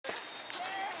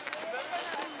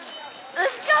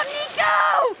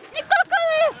Nico!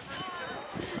 Nicopolis!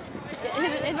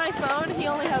 In my phone, he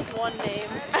only has one name.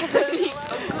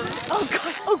 Oh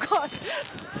gosh, oh gosh.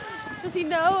 Does he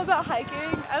know about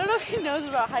hiking? I don't know if he knows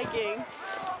about hiking.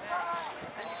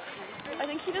 I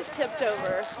think he just tipped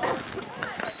over.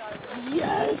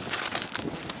 Yes!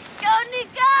 Go,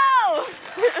 Nico!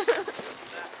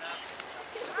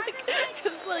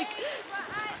 Just like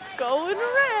going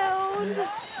around.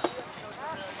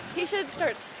 He should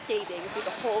start skating through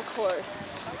the whole course.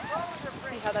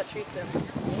 See how that treats him.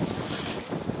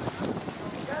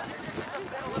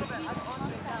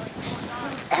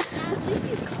 At least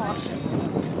he's cautious.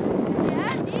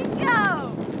 Yeah, Nico!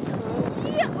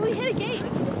 Yeah, we hit a gate.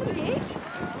 Did we just hit a gate?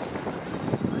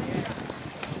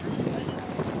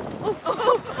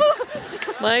 Oh.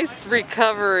 Nice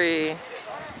recovery.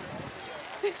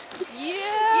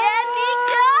 Yeah,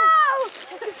 Nico!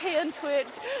 Check his hand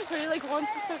twitch where he like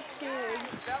wants to start skiing.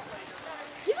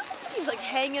 He just looks like he's like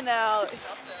hanging out.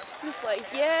 Just like,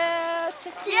 yeah,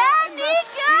 check it out. Nico!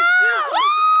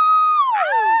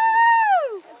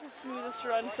 That's the smoothest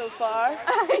run so far.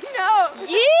 I know!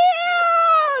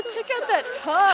 Yeah! Check out that top.